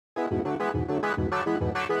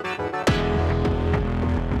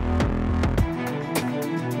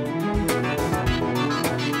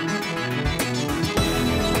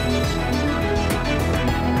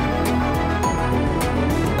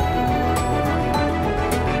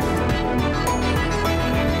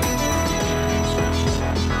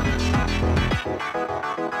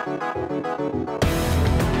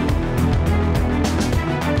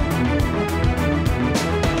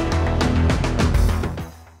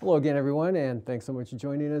Hello again, everyone, and thanks so much for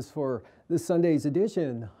joining us for this Sunday's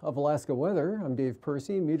edition of Alaska Weather. I'm Dave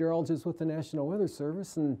Percy, meteorologist with the National Weather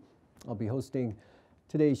Service, and I'll be hosting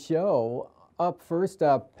today's show. Up first,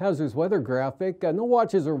 hazardous weather graphic. No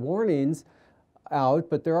watches or warnings out,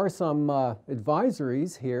 but there are some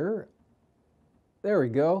advisories here. There we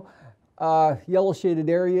go. Yellow shaded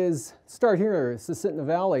areas start here, Susitna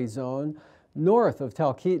Valley zone, north of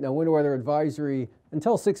Talkeetna. Winter weather advisory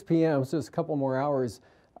until 6 p.m., so just a couple more hours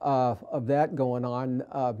of that going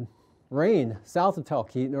on. Rain south of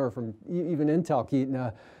Talkeetna, or from even in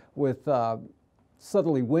Talkeetna, with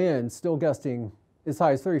southerly winds still gusting as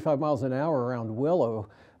high as 35 miles an hour around Willow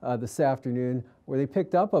this afternoon, where they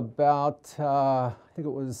picked up about, I think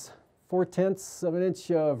it was 0.4 of an inch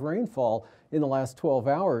of rainfall in the last 12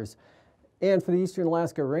 hours. And for the eastern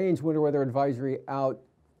Alaska Range, winter weather advisory out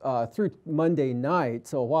through Monday night,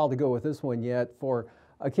 so a while to go with this one yet, for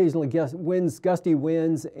occasionally gusty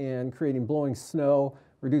winds and creating blowing snow,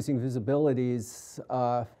 reducing visibilities.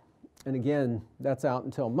 And again, that's out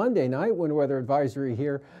until Monday night. Winter weather advisory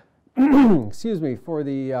here, excuse me, for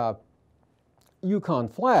the Yukon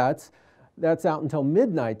Flats. That's out until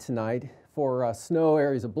midnight tonight for snow,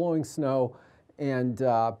 areas of blowing snow, and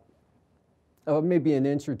maybe an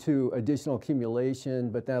inch or two additional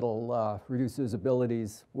accumulation, but that'll reduce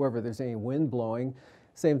visibilities wherever there's any wind blowing.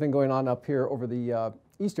 Same thing going on up here over the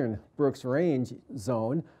eastern Brooks Range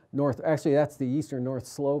zone. Actually, that's the eastern North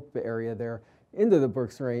Slope area there into the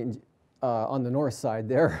Brooks Range on the north side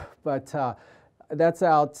there. But that's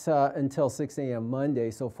out until 6 a.m.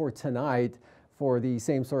 Monday. So for tonight, for the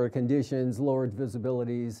same sort of conditions, lowered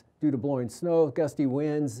visibilities due to blowing snow, gusty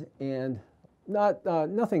winds, and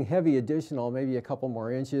nothing heavy additional, maybe a couple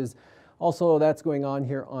more inches. Also, that's going on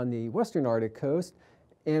here on the western Arctic coast.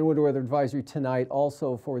 And winter weather advisory tonight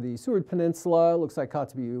also for the Seward Peninsula, looks like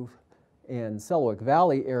Kotzebue and Selkirk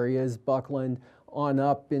Valley areas, Buckland on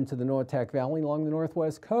up into the Noatak Valley along the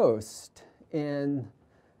northwest coast. And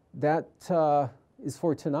that is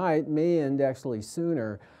for tonight, may end actually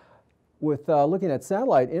sooner. With looking at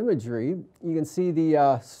satellite imagery, you can see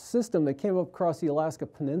the system that came up across the Alaska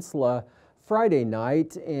Peninsula Friday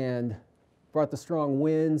night and brought the strong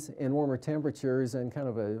winds and warmer temperatures and kind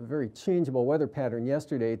of a very changeable weather pattern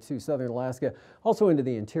yesterday to southern Alaska, also into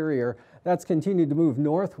the interior. That's continued to move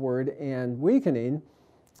northward and weakening.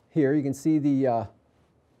 Here you can see the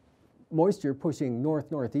moisture pushing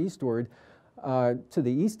northeastward to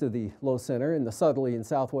the east of the low center, and the southerly and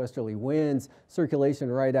southwesterly winds,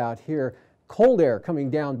 circulation right out here. Cold air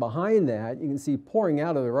coming down behind that. You can see pouring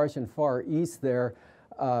out of the Russian Far East there,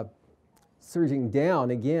 surging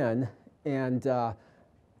down again. And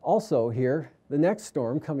also here, the next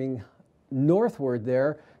storm coming northward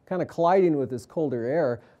there, kind of colliding with this colder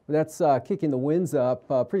air. That's kicking the winds up,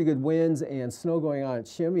 pretty good winds and snow going on at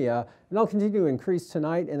Shemya. And they'll continue to increase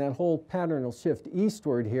tonight, and that whole pattern will shift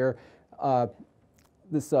eastward here.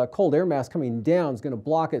 This cold air mass coming down is going to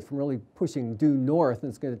block it from really pushing due north,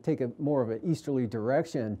 and it's going to take more of an easterly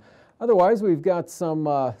direction. Otherwise, we've got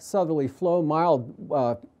some southerly flow,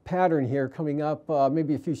 mild pattern here coming up,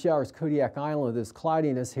 maybe a few showers Kodiak Island, this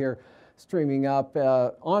cloudiness here streaming up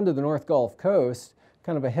onto the North Gulf Coast,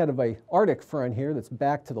 kind of ahead of a Arctic front here that's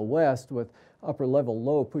back to the west with upper level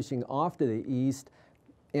low pushing off to the east.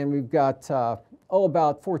 And we've got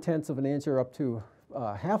about 0.4 of an inch or up to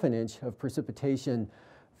half an inch of precipitation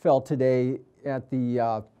fell today at the,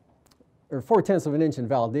 or 0.4 of an inch in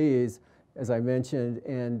Valdez, as I mentioned,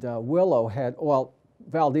 and Willow had, well,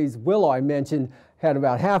 Willow I mentioned had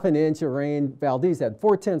about half an inch of rain. Valdez had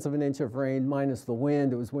 0.4 of an inch of rain minus the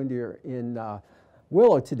wind. It was windier in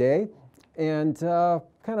Willow today. And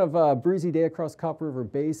kind of a breezy day across Copper River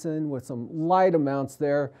Basin with some light amounts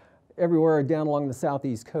there. Everywhere down along the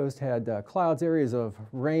southeast coast had clouds, areas of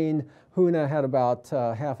rain. Hoonah had about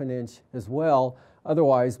half an inch as well.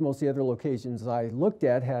 Otherwise, most of the other locations I looked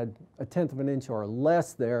at had 1/10 of an inch or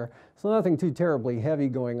less there. So nothing too terribly heavy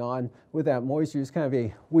going on with that moisture. It's kind of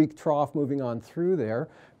a weak trough moving on through there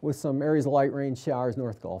with some areas of light rain showers,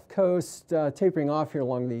 North Gulf Coast, tapering off here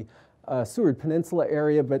along the Seward Peninsula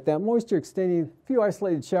area, but that moisture extending, a few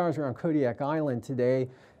isolated showers around Kodiak Island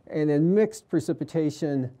today, and then mixed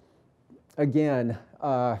precipitation again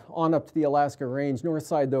on up to the Alaska Range. North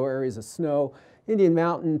side, though, areas of snow. Indian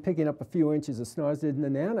Mountain picking up a few inches of snow, as did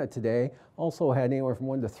Nenana today. Also had anywhere from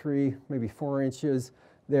 1 to 3, maybe 4 inches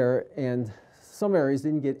there, and some areas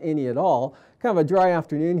didn't get any at all. Kind of a dry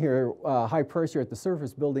afternoon here, high pressure at the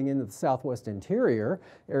surface building into the southwest interior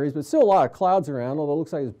areas, but still a lot of clouds around, although it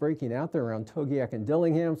looks like it's breaking out there around Togiak and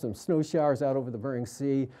Dillingham. Some snow showers out over the Bering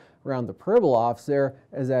Sea around the Pribilofs there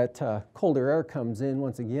as that colder air comes in.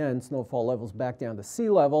 Once again, snowfall levels back down to sea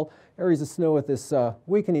level. Areas of snow with this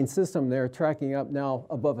weakening system there tracking up now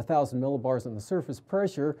above 1,000 millibars on the surface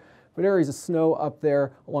pressure. But areas of snow up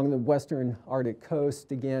there along the western Arctic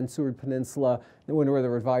coast, again, Seward Peninsula, the winter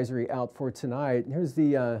weather advisory out for tonight. And here's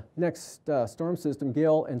the next storm system,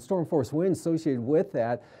 gale and storm force winds associated with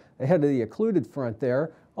that ahead of the occluded front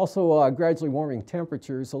there. Also gradually warming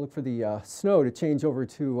temperatures, so look for the snow to change over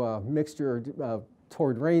to mixture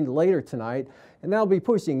toward rain later tonight. And that'll be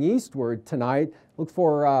pushing eastward tonight. Look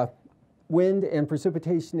for wind and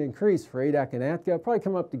precipitation increase for Adak and Atka. Probably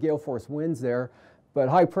come up to gale force winds there. But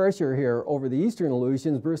high pressure here over the eastern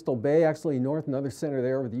Aleutians, Bristol Bay, actually north, another center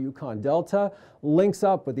there over the Yukon Delta, links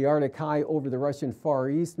up with the Arctic high over the Russian Far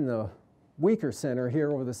East and the weaker center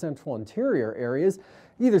here over the central interior areas.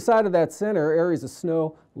 Either side of that center, areas of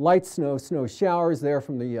snow, light snow, snow showers there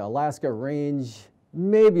from the Alaska Range,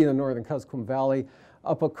 maybe the northern Kuskokwim Valley,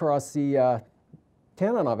 up across the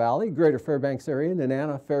Tanana Valley, greater Fairbanks area,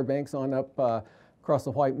 Nenana, Fairbanks on up across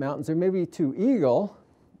the White Mountains, or maybe to Eagle.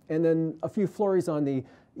 And then a few flurries on the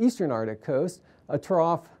eastern Arctic coast, a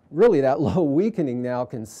trough, really that low weakening now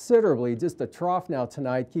considerably, just a trough now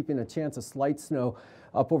tonight, keeping a chance of slight snow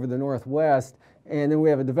up over the northwest. And then we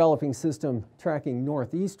have a developing system tracking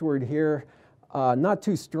northeastward here, not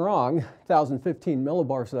too strong, 1,015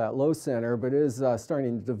 millibars for that low center, but it is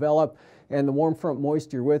starting to develop. And the warm front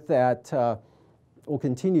moisture with that will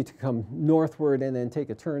continue to come northward and then take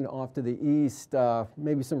a turn off to the east,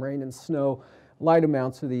 maybe some rain and snow. Light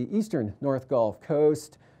amounts for the eastern North Gulf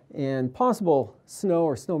Coast, and possible snow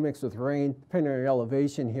or snow mixed with rain, depending on your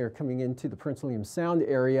elevation here, coming into the Prince William Sound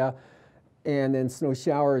area, and then snow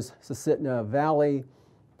showers, Susitna Valley,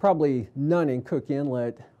 probably none in Cook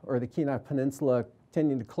Inlet or the Kenai Peninsula,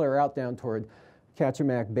 tending to clear out down toward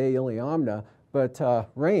Kachemak Bay, Iliamna, but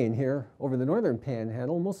rain here over the northern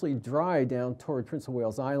panhandle, mostly dry down toward Prince of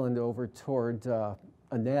Wales Island over toward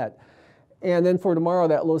Annette. And then for tomorrow,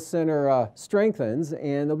 that low center strengthens,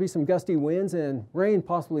 and there'll be some gusty winds and rain,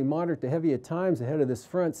 possibly moderate to heavy at times ahead of this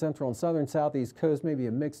front, central and southern southeast coast, maybe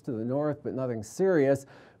a mix to the north, but nothing serious.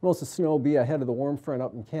 Most of the snow will be ahead of the warm front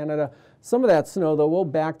up in Canada. Some of that snow, though, will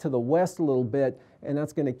back to the west a little bit, and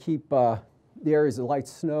that's going to keep the areas of light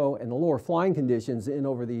snow and the lower flying conditions in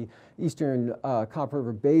over the eastern Copper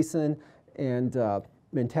River Basin and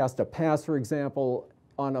Mentasta Pass, for example,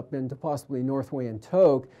 on up into possibly Northway and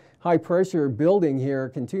Tok. High pressure building here,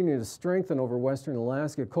 continuing to strengthen over western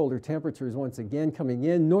Alaska. Colder temperatures once again coming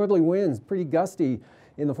in. Northerly winds, pretty gusty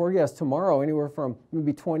in the forecast tomorrow, anywhere from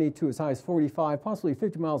maybe 20 to as high as 45, possibly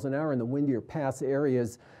 50 miles an hour in the windier pass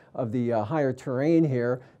areas of the higher terrain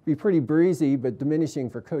here. Be pretty breezy, but diminishing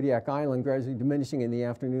for Kodiak Island, gradually diminishing in the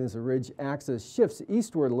afternoon as the ridge axis shifts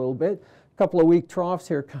eastward a little bit. A couple of weak troughs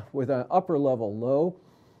here with an upper level low.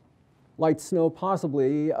 Light snow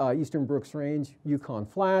possibly eastern Brooks Range, Yukon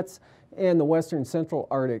Flats, and the western central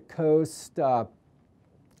Arctic coast.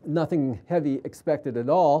 Nothing heavy expected at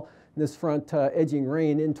all. This front edging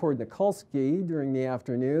rain in toward Nikolsky during the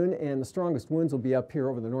afternoon, and the strongest winds will be up here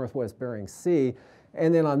over the northwest Bering Sea.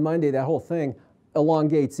 And then on Monday, that whole thing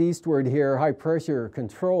elongates eastward here. High pressure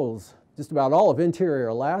controls just about all of interior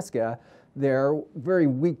Alaska. There, very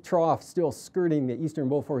weak trough still skirting the eastern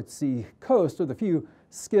Beaufort Sea coast with a few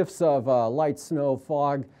skiffs of light snow,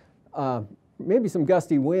 fog, maybe some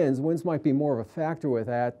gusty winds. Winds might be more of a factor with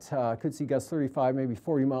that. Could see gusts 35, maybe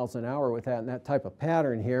 40 miles an hour with that and that type of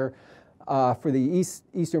pattern here. For the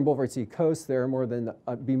eastern Beaufort Sea coast there,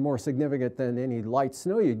 be more significant than any light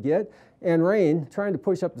snow you'd get. And rain trying to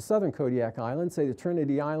push up the southern Kodiak Island, say the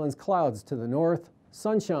Trinity Islands, clouds to the north,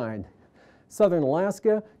 sunshine. Southern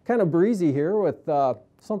Alaska, kind of breezy here with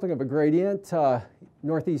something of a gradient.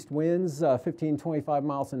 Northeast winds, 15, 25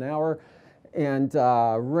 miles an hour, and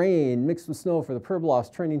rain mixed with snow for the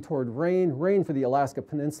Pribilofs, trending toward rain. Rain for the Alaska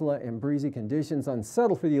Peninsula and breezy conditions.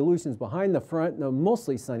 Unsettled for the Aleutians behind the front, and a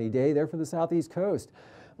mostly sunny day there for the southeast coast.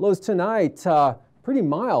 Lows tonight, pretty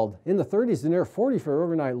mild, in the 30s to near 40 for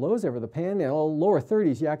overnight lows over the Panhandle. Lower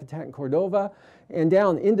 30s, Yakutat and Cordova, and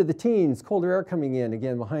down into the teens. Colder air coming in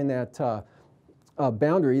again behind that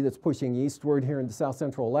boundary that's pushing eastward here into south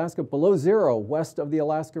central Alaska. Below zero west of the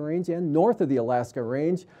Alaska Range and north of the Alaska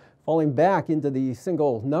Range falling back into the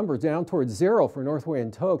single numbers down towards 0 for Northway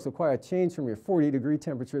and Toke. So quite a change from your 40-degree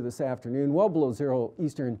temperature this afternoon, well below 0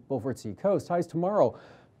 eastern Beaufort Sea coast. Highs tomorrow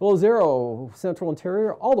below 0 central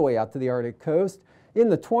interior all the way out to the Arctic coast. In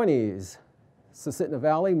the 20s, Susitna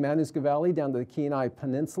Valley, Matanuska Valley down to the Kenai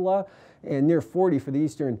Peninsula, and near 40 for the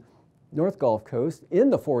eastern North Gulf Coast. In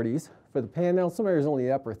the 40s for the Panhandle, some areas only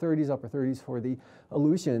the upper 30s for the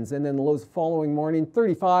Aleutians. And then the lows following morning,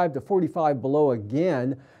 35 to 45 below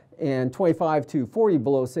again, and 25 to 40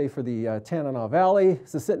 below, say, for the Tanana Valley.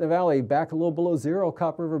 Susitna Valley back a little below 0.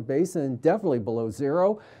 Copper River Basin definitely below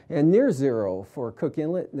 0, and near 0 for Cook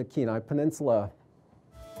Inlet and the Kenai Peninsula.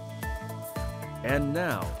 And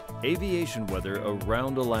now, aviation weather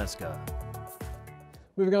around Alaska.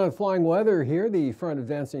 Moving on to flying weather here, the front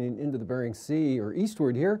advancing into the Bering Sea or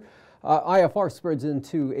eastward here. IFR spreads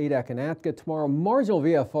into Adak and Atka tomorrow. Marginal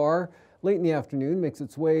VFR late in the afternoon makes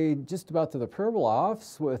its way just about to the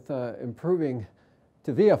Pribilofs, with improving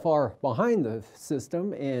to VFR behind the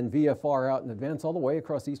system and VFR out in advance all the way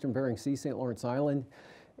across the eastern Bering Sea, St. Lawrence Island,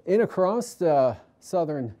 in across the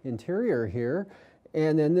southern interior here.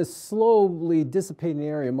 And then this slowly dissipating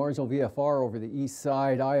area, marginal VFR over the east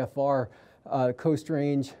side, IFR, Coast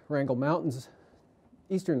Range, Wrangell Mountains,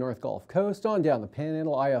 eastern North Gulf Coast, on down the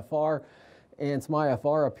Panhandle, IFR, and some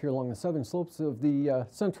IFR up here along the southern slopes of the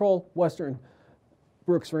central western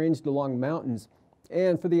Brooks Range along the mountains.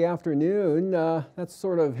 And for the afternoon, that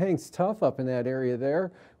sort of hangs tough up in that area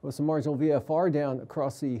there, with some marginal VFR down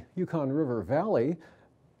across the Yukon River Valley.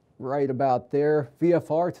 Right about there,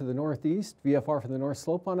 VFR to the northeast, VFR for the north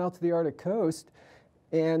slope on out to the Arctic coast,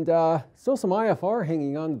 and still some IFR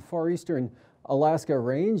hanging on the far eastern Alaska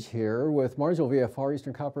range here, with marginal VFR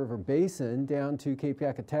eastern Copper River Basin down to Cape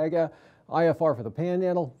Yakataga, IFR for the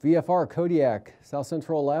Panhandle, VFR Kodiak, south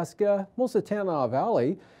central Alaska, most of the Tanana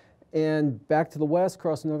Valley, and back to the west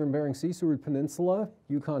across the northern Bering Sea, Seward Peninsula,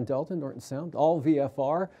 Yukon Delta, Norton Sound, all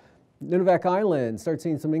VFR. Nunivak Island, start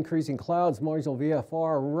seeing some increasing clouds, marginal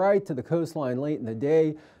VFR right to the coastline late in the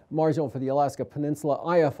day. Marginal for the Alaska Peninsula,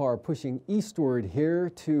 IFR pushing eastward here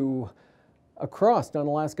to across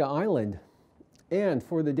Unalaska Island. And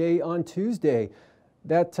for the day on Tuesday,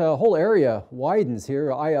 that whole area widens here,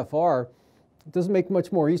 IFR. It doesn't make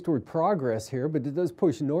much more eastward progress here, but it does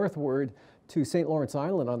push northward to St. Lawrence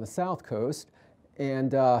Island on the south coast,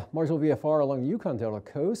 and marginal VFR along the Yukon Delta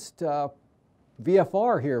coast.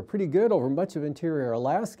 VFR here, pretty good over much of interior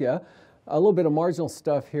Alaska. A little bit of marginal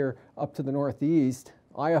stuff here up to the northeast.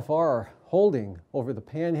 IFR holding over the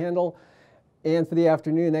Panhandle. And for the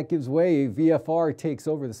afternoon, that gives way. VFR takes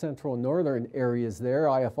over the central and northern areas there.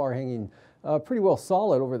 IFR hanging pretty well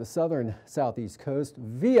solid over the southern southeast coast.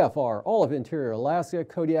 VFR, all of interior Alaska,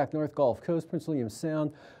 Kodiak, North Gulf Coast, Prince William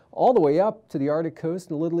Sound, all the way up to the Arctic coast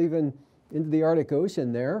and a little even into the Arctic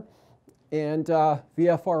Ocean there. And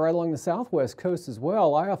VFR right along the southwest coast as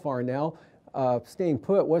well. IFR now staying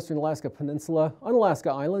put, western Alaska Peninsula, Unalaska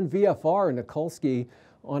Island, VFR, Nikolsky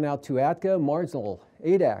on out to Atka, marginal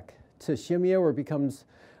Adak to Shimia, where it becomes,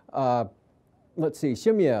 let's see,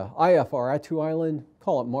 Shimia, IFR, Attu Island,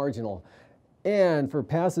 call it marginal. And for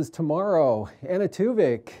passes tomorrow,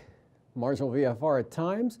 Anatuvik, marginal VFR at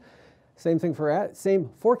times. Same thing for, same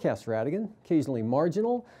forecast for Adigan, occasionally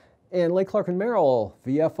marginal. And Lake Clark and Merrill,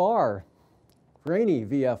 VFR. Rainy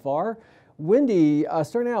VFR, windy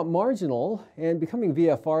starting out marginal and becoming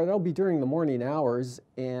VFR. That'll be during the morning hours.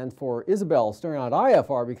 And for Isabel, starting out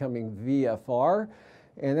IFR, becoming VFR,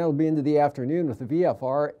 and that'll be into the afternoon with the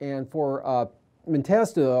VFR. And for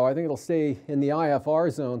Mentasta, though, I think it'll stay in the IFR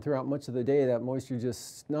zone throughout much of the day. That moisture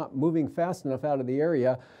just not moving fast enough out of the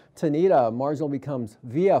area. Tanita, marginal becomes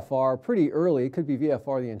VFR pretty early. It could be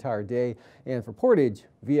VFR the entire day. And for Portage,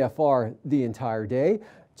 VFR the entire day.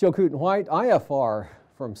 Chilkoot and White, IFR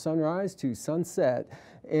from sunrise to sunset.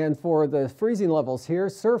 And for the freezing levels here,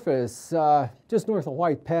 surface just north of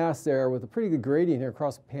White Pass there with a pretty good gradient here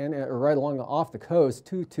across the or right along off the coast,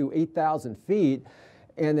 2,000 to 8,000 feet.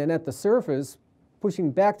 And then at the surface,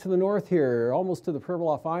 pushing back to the north here, almost to the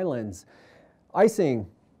Pribilof Islands. Icing,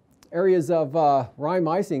 areas of rime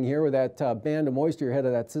icing here with that band of moisture ahead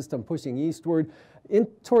of that system pushing eastward. In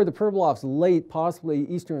toward the Pribilofs late, possibly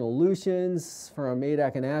eastern Aleutians from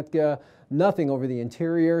Adak and Atka. Nothing over the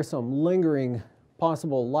interior, some lingering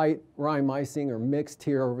possible light rime icing or mixed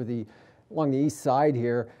here over along the east side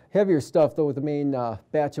here. Heavier stuff though with the main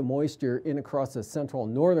batch of moisture in across the central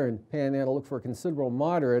and northern Panhandle. Look for a considerable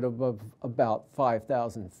moderate above about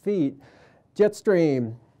 5,000 feet. Jet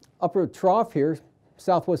stream, upper trough here,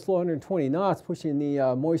 southwest flow 120 knots, pushing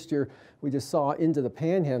the moisture we just saw into the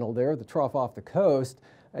Panhandle there, the trough off the coast,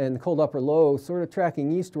 and the cold upper low sort of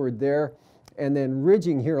tracking eastward there. and then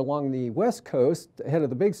ridging here along the west coast ahead of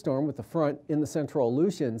the big storm with the front in the central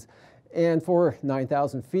Aleutians. And for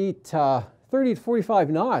 9,000 feet, 30 to 45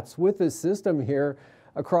 knots with this system here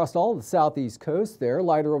across all of the southeast coast there,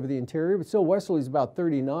 lighter over the interior, but still westerlies about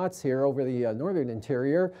 30 knots here over the northern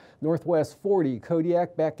interior. Northwest 40,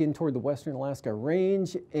 Kodiak back in toward the western Alaska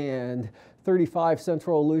range, and 35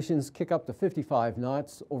 central Aleutians kick up to 55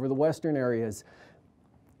 knots over the western areas.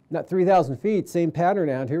 Not 3,000 feet, same pattern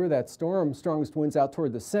out here with that storm. Strongest winds out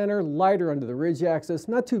toward the center, lighter under the ridge axis.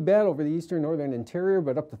 Not too bad over the eastern northern interior,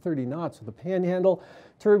 but up to 30 knots with the panhandle.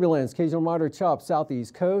 Turbulence, occasional moderate chop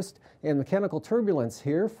southeast coast, and mechanical turbulence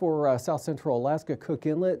here for south central Alaska, Cook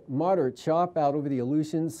Inlet. Moderate chop out over the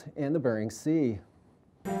Aleutians and the Bering Sea.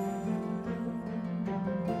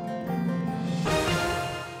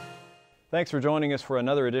 Thanks for joining us for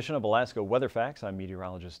another edition of Alaska Weather Facts. I'm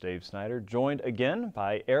meteorologist Dave Snider, joined again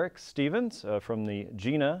by Eric Stevens from the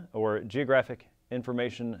GINA, or Geographic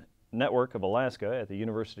Information Network of Alaska at the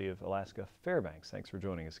University of Alaska Fairbanks. Thanks for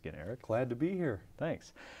joining us again, Eric. Glad to be here.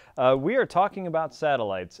 Thanks. We are talking about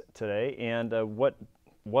satellites today, and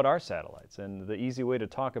what are satellites? And the easy way to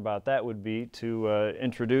talk about that would be to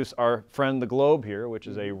introduce our friend the globe here, which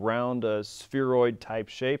is a round spheroid type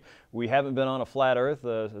shape. We haven't been on a flat Earth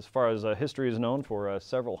as far as history is known for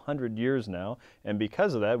several hundred years now, and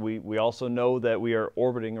because of that we also know that we are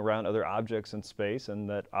orbiting around other objects in space, and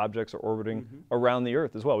that objects are orbiting around the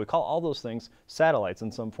Earth as well. We call all those things satellites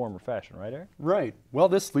in some form or fashion, right, Eric? Right. Well,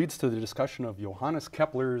 this leads to the discussion of Johannes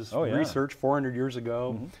Kepler's research 400 years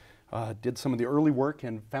ago. Did some of the early work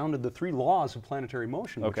and founded the 3 laws of planetary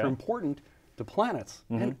motion, which are important to planets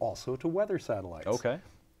and also to weather satellites. Okay.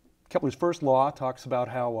 Kepler's first law talks about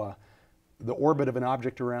how the orbit of an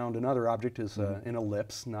object around another object is an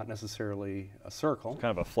ellipse, not necessarily a circle.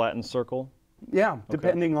 Kind of a flattened circle? Yeah,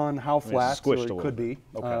 depending on how flat it could be.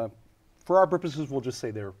 Okay. For our purposes, we'll just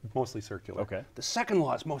say they're mostly circular. Okay. The second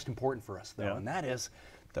law is most important for us, though, and that is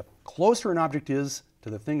the closer an object is to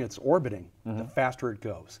the thing it's orbiting, the faster it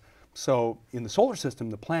goes. So in the solar system,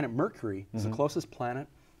 the planet Mercury is the closest planet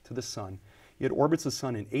to the sun. It orbits the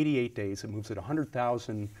sun in 88 days. It moves at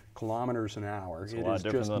 100,000 kilometers an hour. It is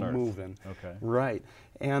just moving. Okay. Right.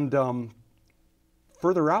 And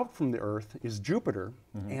further out from the Earth is Jupiter,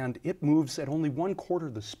 and it moves at only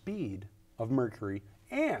 1/4 the speed of Mercury,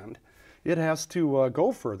 and it has to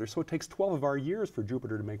go further, so it takes 12 of our years for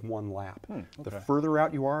Jupiter to make 1 lap. The further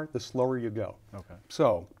out you are, the slower you go. Okay.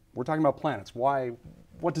 So we're talking about planets. Why?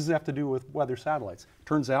 What does it have to do with weather satellites?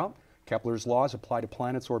 Turns out Kepler's laws apply to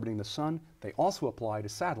planets orbiting the sun. They also apply to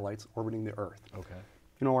satellites orbiting the Earth. Okay.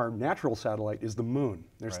 You know, our natural satellite is the moon.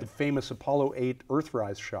 There's the famous Apollo 8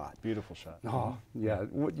 Earthrise shot. Beautiful shot. Oh, yeah,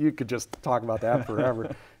 you could just talk about that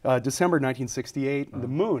forever. December 1968, the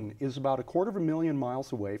moon is about 250,000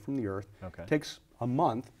 miles away from the Earth. Okay. It takes a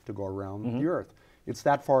month to go around the Earth. It's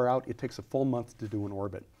that far out, it takes a full month to do an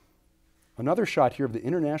orbit. Another shot here of the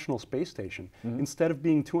International Space Station. Instead of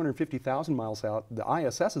being 250,000 miles out, the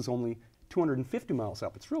ISS is only 250 miles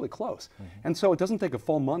out. It's really close. And so it doesn't take a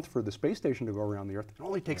full month for the space station to go around the Earth. It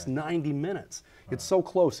only takes 90 minutes. It's so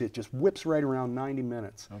close, it just whips right around 90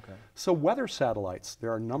 minutes. Okay. So weather satellites,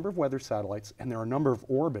 there are a number of weather satellites, and there are a number of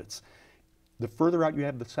orbits. The further out you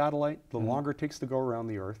have the satellite, the longer it takes to go around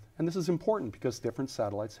the Earth. And this is important because different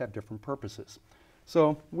satellites have different purposes.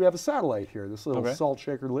 So we have a satellite here. This little salt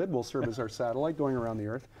shaker lid will serve as our satellite going around the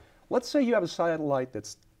Earth. Let's say you have a satellite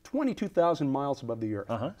that's 22,000 miles above the Earth.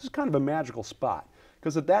 This is kind of a magical spot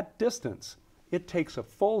because at that distance, it takes a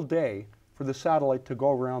full day for the satellite to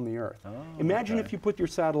go around the Earth. Imagine if you put your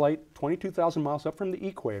satellite 22,000 miles up from the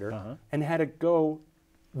equator and had it go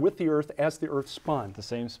with the Earth as the Earth spun. The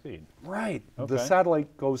same speed. Right. The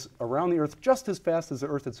satellite goes around the Earth just as fast as the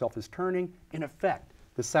Earth itself is turning. In effect,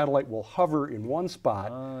 the satellite will hover in one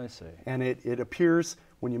spot. I see. And it appears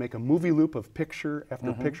when you make a movie loop of picture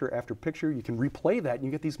after picture after picture, you can replay that and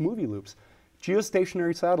you get these movie loops.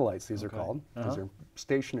 Geostationary satellites, these are called. These are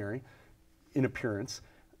stationary in appearance.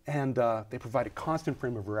 And they provide a constant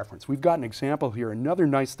frame of reference. We've got an example here. Another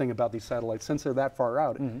nice thing about these satellites, since they're that far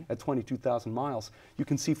out at 22,000 miles, you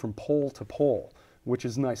can see from pole to pole, which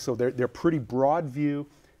is nice. So they're pretty broad view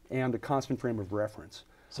and a constant frame of reference.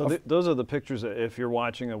 So those are the pictures. If you're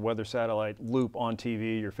watching a weather satellite loop on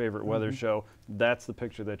TV, your favorite weather show, that's the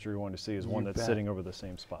picture that you're going to see is one that's sitting over the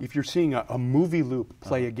same spot. If you're seeing a movie loop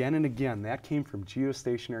play again and again, that came from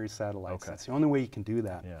geostationary satellites. That's the only way you can do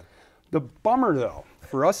that. Yeah. The bummer, though,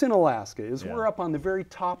 for us in Alaska is we're up on the very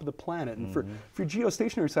top of the planet. And for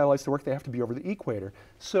geostationary satellites to work, they have to be over the equator.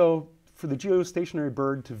 So for the geostationary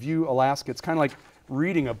bird to view Alaska, it's kind of like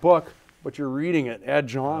reading a book, but you're reading it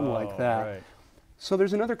edge on like that. Right. So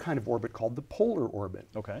there's another kind of orbit called the polar orbit,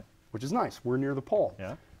 Okay. which is nice. We're near the pole.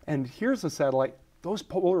 Yeah. And here's a satellite. Those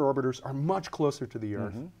polar orbiters are much closer to the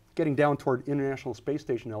Earth, getting down toward International Space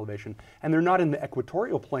Station elevation. And they're not in the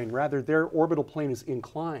equatorial plane. Rather, their orbital plane is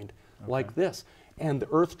inclined like this. And the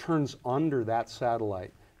Earth turns under that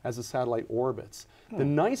satellite as the satellite orbits. The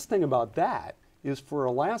nice thing about that is for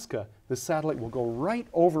Alaska, the satellite will go right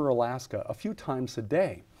over Alaska a few times a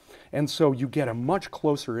day. And so you get a much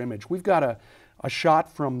closer image. We've got a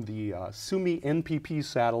shot from the Sumi NPP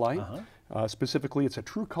satellite. Specifically, it's a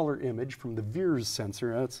true color image from the VIRS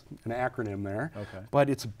sensor. That's an acronym there. Okay. But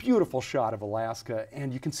it's a beautiful shot of Alaska,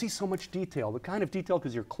 and you can see so much detail, the kind of detail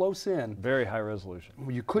because you're close in. Very high resolution.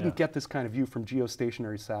 You couldn't get this kind of view from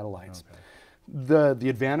geostationary satellites. The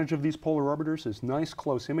advantage of these polar orbiters is nice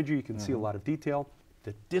close imagery. You can see a lot of detail.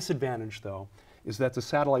 The disadvantage, though, is that the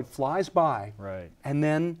satellite flies by, and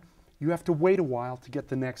then you have to wait a while to get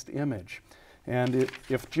the next image. And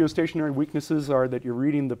if geostationary weaknesses are that you're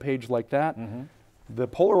reading the page like that, the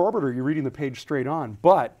polar orbiter, you're reading the page straight on,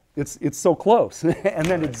 but it's so close, and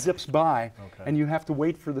then it zips by, and you have to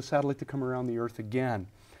wait for the satellite to come around the Earth again.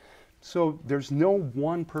 So there's no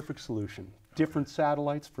one perfect solution. Different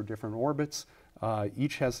satellites for different orbits,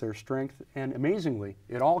 each has their strength, and amazingly,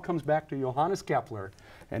 it all comes back to Johannes Kepler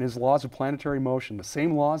and his laws of planetary motion, the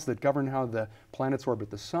same laws that govern how the planets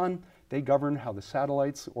orbit the sun. They govern how the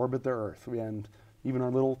satellites orbit the Earth, and even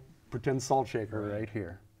our little pretend salt shaker right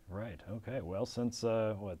here. Right, okay. Well, since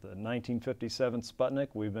the 1957 Sputnik,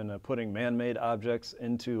 we've been putting man-made objects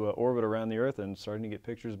into orbit around the Earth and starting to get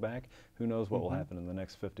pictures back. Who knows what will happen in the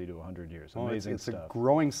next 50 to 100 years. Amazing it's stuff. It's a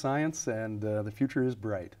growing science, and the future is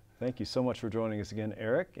bright. Thank you so much for joining us again,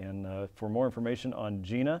 Eric. And for more information on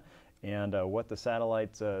Dehne and what the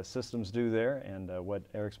satellite systems do there and what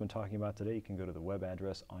Eric's been talking about today, you can go to the web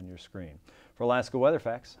address on your screen. For Alaska Weather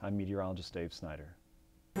Facts, I'm meteorologist Dave Snider.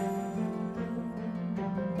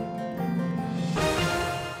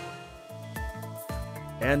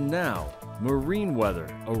 And now, marine weather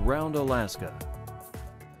around Alaska.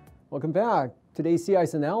 Welcome back. Today's sea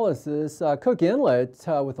ice analysis, Cook Inlet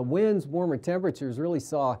with the winds, warmer temperatures really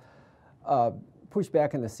saw push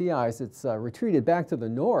back in the sea ice. It's retreated back to the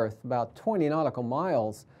north about 20 nautical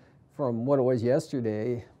miles from what it was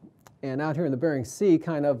yesterday. And out here in the Bering Sea,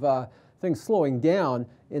 kind of things slowing down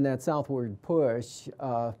in that southward push,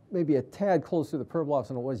 maybe a tad closer to the Pribilofs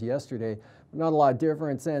than it was yesterday, but not a lot of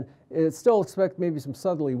difference. And it still expect maybe some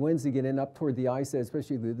southerly winds to get in up toward the ice edge,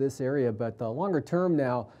 especially through this area. But longer term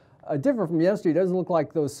now, different from yesterday, it doesn't look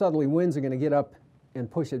like those southerly winds are going to get up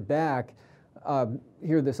and push it back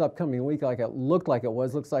here this upcoming week like it looked like it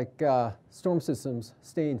was. Looks like storm systems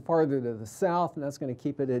staying farther to the south, and that's going to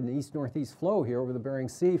keep it in east-northeast flow here over the Bering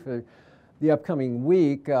Sea for the upcoming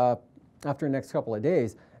week after the next couple of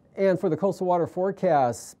days. And for the coastal water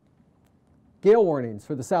forecast, gale warnings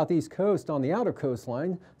for the southeast coast on the outer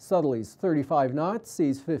coastline. Southerlies 35 knots,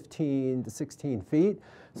 seas 15 to 16 feet.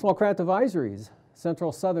 Small craft advisories.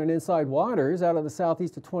 Central southern inside waters out of the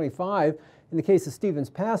southeast to 25. In the case of Stevens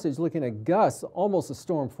Passage, looking at gusts, almost a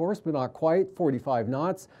storm force, but not quite, 45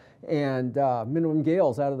 knots. And minimum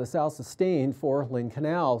gales out of the south sustained for Lynn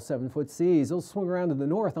Canal, 7-foot seas. They'll swing around to the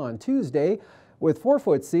north on Tuesday with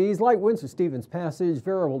 4-foot seas. Light winds for Stevens Passage,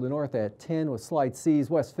 variable to north at 10 with slight seas.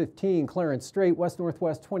 West 15, Clarence Strait,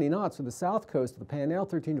 west-northwest 20 knots for the south coast of the Panhandle,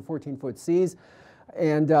 13 to 14-foot seas.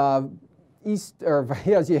 And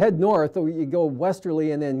as you head north, you go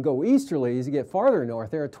westerly and then go easterly as you get farther north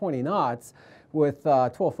there at 20 knots with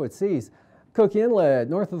 12-foot seas. Cook Inlet,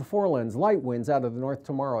 north of the Forelands, light winds out of the north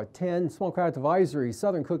tomorrow at 10. Small craft advisory,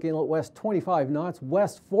 southern Cook Inlet, west 25 knots,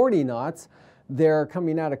 west 40 knots. They're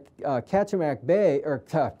coming out of Kachemak Bay, or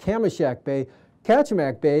Kamishak Bay.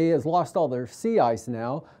 Kachemak Bay has lost all their sea ice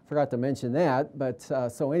now. Forgot to mention that, but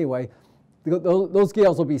so anyway, those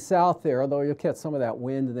gales will be south there, although you'll catch some of that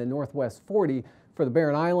wind, and then northwest 40 for the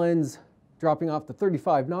Barren Islands, dropping off to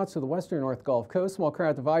 35 knots for the western North Gulf Coast. Small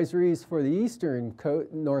craft advisories for the eastern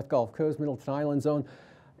North Gulf Coast, Middleton Island Zone,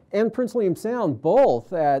 and Prince William Sound,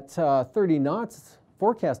 both at 30 knots,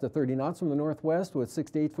 forecast at 30 knots from the northwest with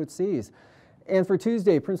 6 to 8-foot seas. And for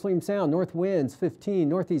Tuesday, Prince William Sound, north winds 15,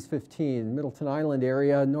 northeast 15, Middleton Island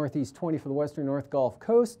area, northeast 20 for the western North Gulf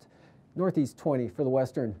Coast, northeast 20 for the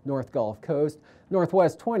western North Gulf Coast,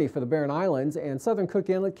 northwest 20 for the Barren Islands, and southern Cook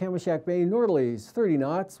Inlet, Kamishak Bay, northerlies 30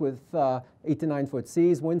 knots with 8 to 9-foot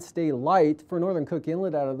seas. Winds stay light for northern Cook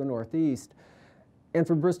Inlet out of the northeast. And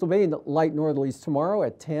for Bristol Bay, light northerlies tomorrow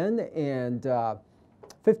at 10, and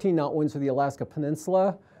 15-knot winds for the Alaska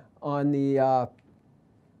Peninsula. On the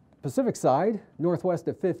Pacific side, northwest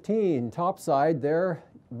at 15, top side there,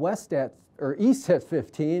 east at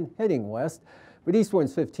 15, heading west. but east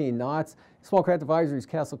winds 15 knots. Small craft advisories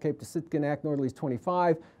Castle Cape to Sitkinak, northerlies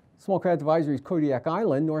 25. Small craft advisories Kodiak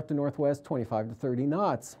Island, north to northwest 25 to 30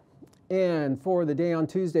 knots. And for the day on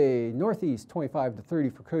Tuesday, northeast 25 to 30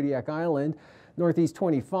 for Kodiak Island, northeast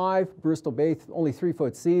 25, Bristol Bay only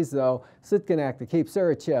 3-foot seas though. Sitkinak to Cape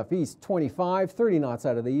Sarachev, east 25, 30 knots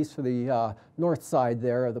out of the east for the north side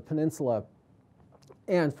there of the peninsula.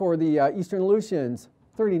 And for the eastern Aleutians,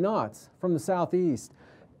 30 knots from the southeast.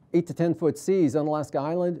 8 to 10-foot seas on Alaska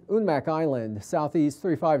Island, Unmak Island, southeast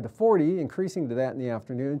 35 to 40, increasing to that in the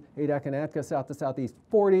afternoon. AKwx south to southeast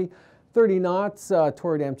 40, 30 knots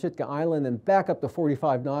toward Amchitka Island, and back up to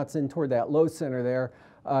 45 knots in toward that low center there.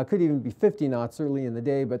 Could even be 50 knots early in the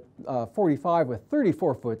day, but 45 with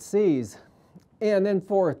 34-foot seas. And then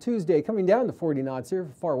for Tuesday, coming down to 40 knots here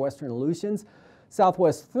for far western Aleutians,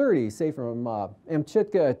 southwest 30, say from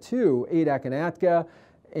Amchitka to Adakaнаtka,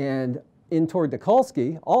 and in toward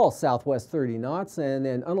Tukulski, all southwest 30 knots, and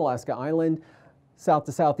then Unalaska Island, south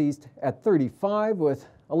to southeast at 35 with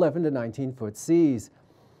 11 to 19-foot seas.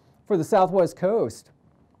 For the southwest coast,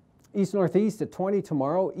 east-northeast at 20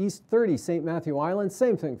 tomorrow, east 30 St. Matthew Island,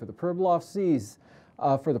 same thing for the Pribilof seas.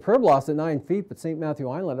 For the Pribilofs at 9 feet, but St. Matthew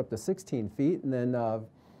Island up to 16 feet, and then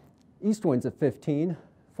east winds at 15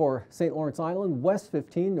 for St. Lawrence Island, west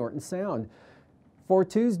 15 Norton Sound. For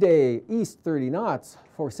Tuesday, east 30 knots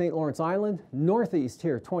for St. Lawrence Island, northeast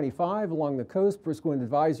here 25 along the coast, brisk wind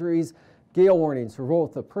advisories, gale warnings for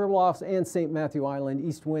both the Pribilofs and St. Matthew Island,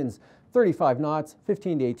 east winds 35 knots,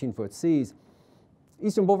 15 to 18-foot seas.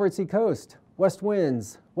 Eastern Beaufort Sea coast, west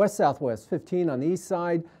winds, west-southwest 15 on the east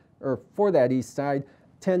side, or for that east side,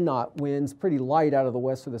 10-knot winds, pretty light out of the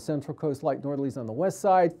west for the central coast, light northerlies on the west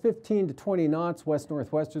side, 15 to 20 knots,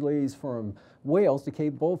 west-northwesterlies from Wales to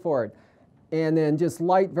Cape Beaufort. And then just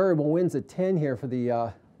light variable winds at 10 here for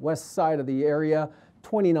the west side of the area,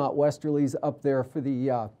 20-knot westerlies up there for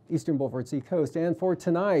the eastern Beaufort Sea coast. And for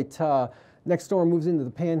tonight, next storm moves into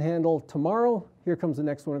the Panhandle tomorrow. Here comes the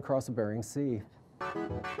next one across the Bering Sea.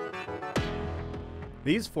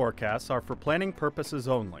 These forecasts are for planning purposes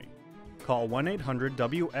only. Call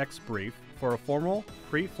 1-800-WX-BRIEF for a formal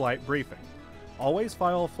pre-flight briefing. Always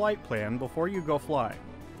file a flight plan before you go flying.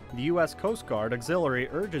 The U.S. Coast Guard Auxiliary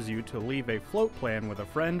urges you to leave a float plan with a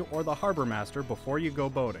friend or the harbor master before you go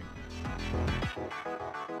boating.